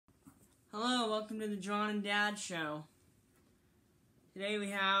Hello, welcome to the John and Dad Show. Today we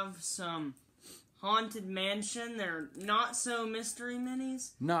have some Haunted Mansion. They're not so mystery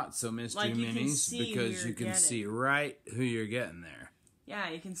minis. Not so mystery minis because you can see right who you're getting there. Yeah,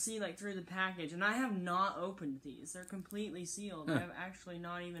 you can see like through the package. And I have not opened these. They're completely sealed. I have actually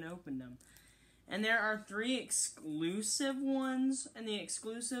not even opened them. And there are 3 exclusive ones. And the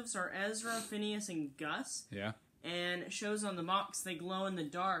exclusives are Ezra, Phineas, and Gus. Yeah. And it shows on the box they glow in the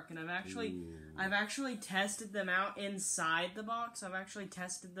dark, and I've actually tested them out inside the box. I've actually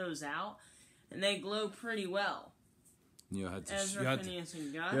tested those out, and they glow pretty well. You have to, Ezra, Phineas,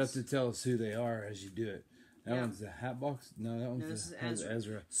 and Gus. You have to tell us who they are as you do it. That one's the hat box? No, that one's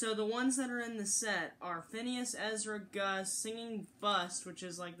Ezra. So the ones that are in the set are Phineas, Ezra, Gus, Singing Bust, which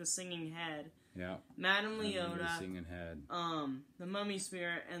is like the singing head. Yeah. Madame Leota. Singing head. The Mummy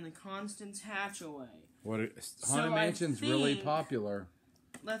Spirit, and the Constance Hatchaway. Haunted Mansion's really popular.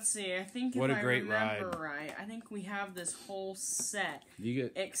 Let's see. I think if I remember right, I think we have this whole set.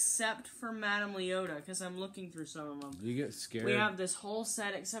 Except for Madame Leota, because I'm looking through some of them. You get scared. We have this whole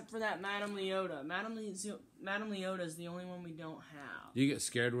set except for that Madame Leota. Madame Leota is the only one we don't have. Do you get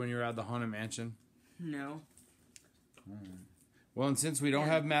scared when you're at the Haunted Mansion? No. Alright. Well, and since we don't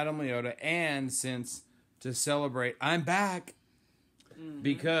have Madame Leota, and since to celebrate, I'm back.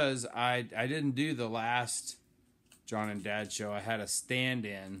 Because I didn't do the last John and Dad show. I had a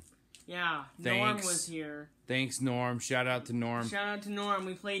stand-in. Yeah, Norm was here. Thanks, Norm. Shout out to Norm. Shout out to Norm.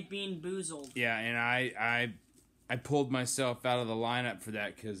 We played Bean Boozled. Yeah, and I pulled myself out of the lineup for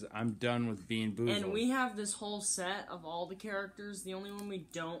that because I'm done with Bean Boozled. And we have this whole set of all the characters. The only one we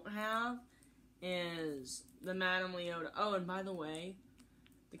don't have is the Madame Leota. Oh, and by the way,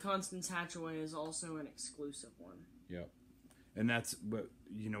 the Constance Hatchaway is also an exclusive one. Yep. And that's what,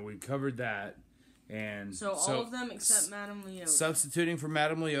 we covered that. And so all of them except Madame Leota. Substituting for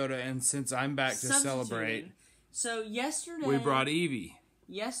Madame Leota, and since I'm back to celebrate. So yesterday. We brought Evie.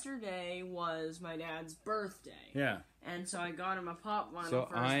 Yesterday was my dad's birthday. Yeah. And so I got him a pop vinyl so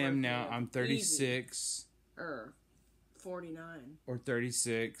for his birthday. I'm 36. Evie. 49. Or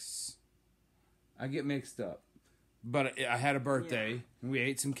 36. I get mixed up. But I had a birthday, and we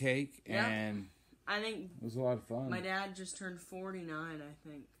ate some cake, and... I think it was a lot of fun. My dad just turned 49, I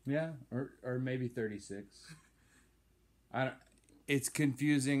think. Yeah, or maybe 36. It's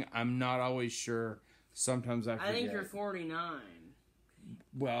confusing. I'm not always sure. Sometimes I forget. I think you're 49.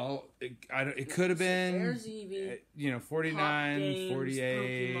 Well, it could have been. There's Evie. 49, games,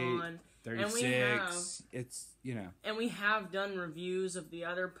 48, Pokemon, 36. It's, And we have done reviews of the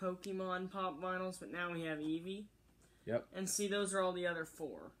other Pokemon pop vinyls, but now we have Eevee. Yep. And see, those are all the other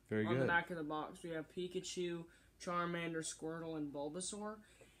 4. Very good. On the back of the box, we have Pikachu, Charmander, Squirtle, and Bulbasaur.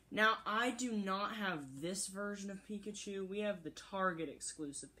 Now, I do not have this version of Pikachu. We have the Target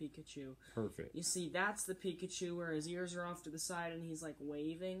exclusive Pikachu. Perfect. You see, that's the Pikachu where his ears are off to the side and he's like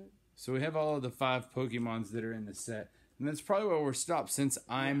waving. So we have all of the 5 Pokemons that are in the set. And that's probably where we're stopped since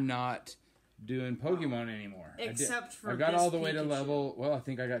I'm not doing Pokemon anymore. Except for I got all the way to level... Well, I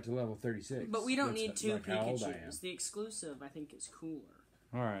think I got to level 36. But we don't need 2 Pikachus. The exclusive, I think, is cooler.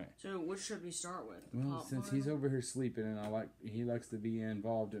 Alright. So, what should we start with? Well, since he's over here sleeping and he likes to be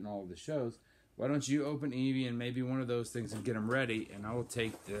involved in all of the shows, why don't you open Eevee and maybe one of those things and get him ready, and I will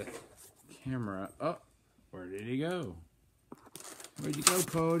take the camera. Oh, where did he go? Where'd you go,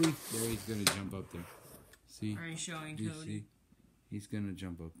 Cody? There, he's going to jump up there. See? Are you showing Cody? See? He's going to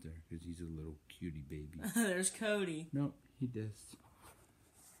jump up there because he's a little cutie baby. There's Cody. No, he does.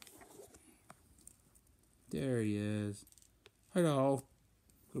 There he is. Hello.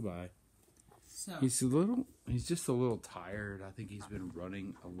 Goodbye. So he's just a little tired. I think he's been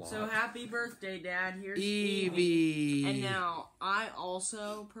running a lot. So happy birthday, Dad. Here's Eevee. And now, I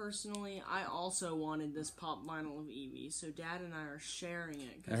also wanted this pop vinyl of Eevee. So Dad and I are sharing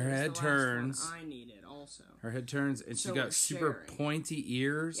it. Her head turns. I need it also. Her head turns, and she's got super pointy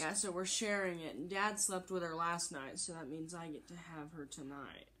ears. Yeah, so we're sharing it. And Dad slept with her last night, so that means I get to have her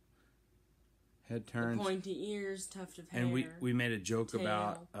tonight. Head turns. The pointy ears, tuft of hair. And we made a joke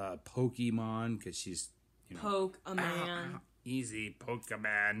about Pokemon because she's Poke-a-man. Easy,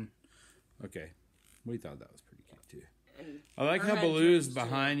 Pokemon. Okay, we thought that was pretty cute too. And I like how Baloo's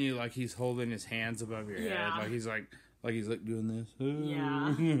behind you, like he's holding his hands above your head, like he's doing this.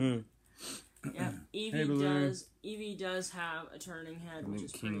 Yeah. Yeah. Eevee does have a turning head, which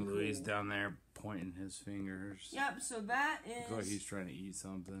is King pretty Louis cool. down there pointing his fingers. Yep, so that is... Looks like he's trying to eat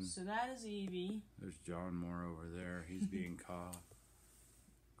something. So that is Eevee. There's John Moore over there. He's being caught.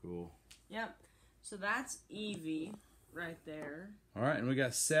 Cool. Yep. So that's Eevee right there. All right, and we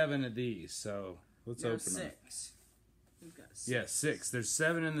got 7 of these, so let's open them. 6. We've got 6. Yeah, 6. There's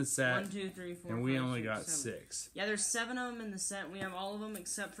 7 in the set. 1, 2, 3, 4, and we 5, only 6, got 7. 6. Yeah, there's 7 of them in the set. We have all of them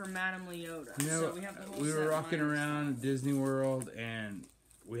except for Madame Leota. You know, so we have the whole we were set rocking minus around 5. at Disney World, and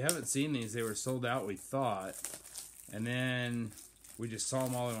we haven't seen these. They were sold out, we thought. And then we just saw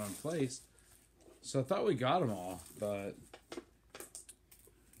them all in one place. So I thought we got them all, but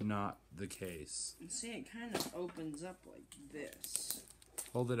not the case. And see, it kind of opens up like this.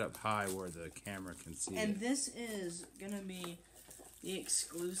 Hold it up high where the camera can see And it. this is going to be the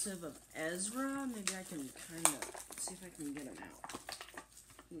exclusive of Ezra. Maybe I can kind of see if I can get him out.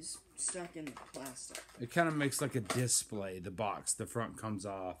 He's stuck in the plastic. It kind of makes like a display. The box, the front comes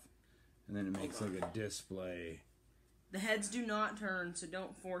off, and then it makes like a display. The heads do not turn, so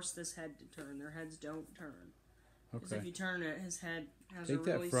don't force this head to turn. Their heads don't turn. Because if Okay. you turn it, his head has a Take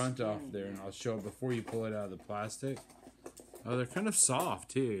really that front off skinny there, head. and I'll show it before you pull it out of the plastic. Oh, they're kind of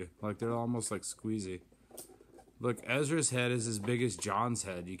soft, too. Like, they're almost like squeezy. Look, Ezra's head is as big as John's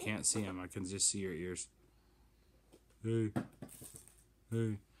head. You can't see him. I can just see your ears. Hey.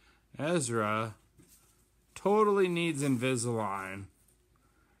 Hey. Ezra totally needs Invisalign.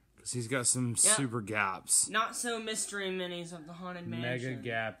 Because he's got some super gaps. Not so mystery minis of the Haunted Mega Mansion.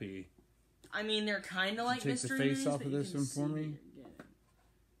 gappy. I mean, they're kind of like take the mystery face minis, off but of you this can one for see me? it again.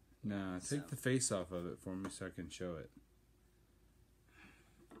 No, take the face off of it for me so I can show it.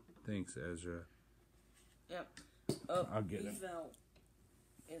 Thanks, Ezra. Yep. Oh, I'll get he him. fell.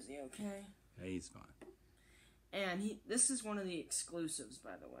 Is he okay? Yeah, he's fine. And this is one of the exclusives,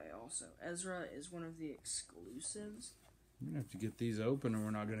 by the way, also. Ezra is one of the exclusives. We're going to have to get these open or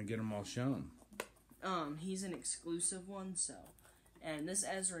we're not going to get them all shown. He's an exclusive one, so. And this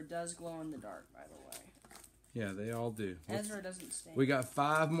Ezra does glow in the dark, by the way. Yeah, they all do. Ezra doesn't stand. We got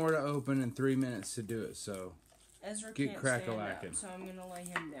 5 more to open and 3 minutes to do it, so Ezra get can't stand crack-a-lackin'. up, so I'm gonna lay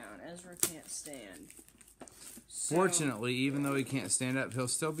him down. Ezra can't stand. So, fortunately, even though he can't stand up, he'll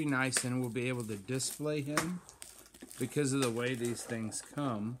still be nice and we'll be able to display him because of the way these things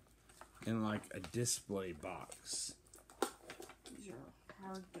come in like a display box. these are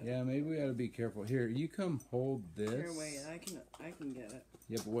hard to. Yeah, maybe we ought to be careful. Here, you come hold this. Here, wait, I can get it.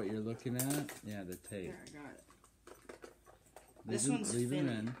 Yeah, but what you're looking at? Yeah, the tape. Here, I got it. This one's leave him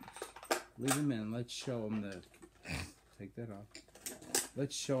Finny. in. Leave him in. Let's show him the. Take that off.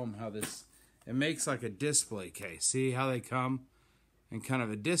 Let's show him how this. It makes like a display case. See how they come in kind of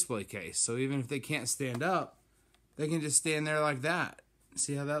a display case. So even if they can't stand up, they can just stand there like that.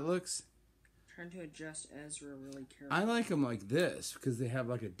 See how that looks? Trying to adjust Ezra really carefully. I like them like this because they have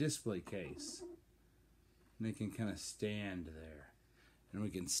like a display case. And they can kind of stand there. And we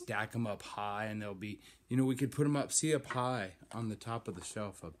can stack them up high and they'll be, we could put them up, see up high on the top of the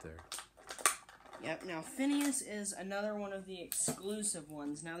shelf up there. Yep, now Phineas is another one of the exclusive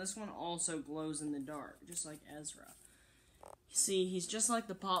ones. Now this one also glows in the dark, just like Ezra. See, he's just like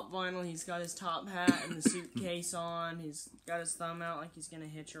the pop vinyl. He's got his top hat and the suitcase on. He's got his thumb out like he's gonna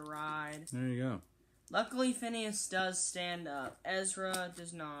hitch a ride. There you go. Luckily, Phineas does stand up. Ezra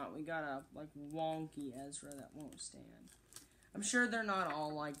does not. We got a wonky Ezra that won't stand. I'm sure they're not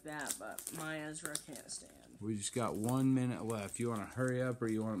all like that, but my Ezra can't stand. We just got 1 minute left. You want to hurry up, or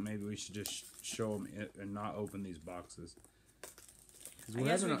maybe we should just show them it and not open these boxes? I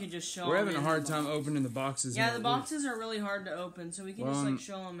guess we could just show them. We're having a in hard the time box. opening the boxes. Yeah, the boxes are really hard to open, so we can just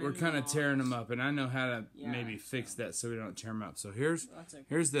show them. We're kind of tearing them up, and I know how to Yeah. maybe fix that so we don't tear them up. So here's That's okay.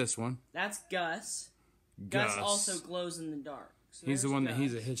 here's this one. That's Gus. Gus also glows in the dark. So He's the there's one that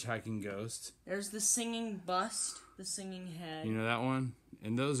he's Gus. a hitchhiking ghost. There's the singing bust, the singing head. You know that one?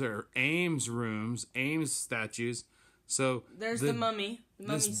 And those are Ames rooms, Ames statues. So There's the mummy. The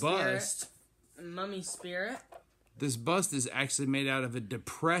mummy this spirit. bust, The mummy spirit. this bust is actually made out of a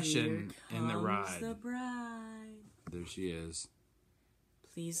depression in the Comes ride. the bride. There she is.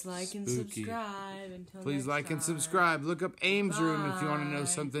 Please like and Spooky. subscribe. Until Please next like and time. subscribe. Look up Ames Room if you want to know Bye.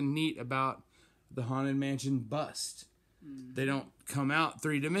 something neat about the Haunted Mansion bust. They don't come out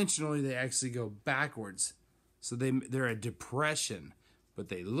 3-dimensionally. They actually go backwards. So they're a depression. But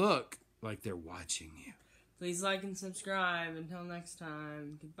they look like they're watching you. Please like and subscribe. Until next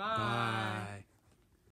time. Goodbye. Bye.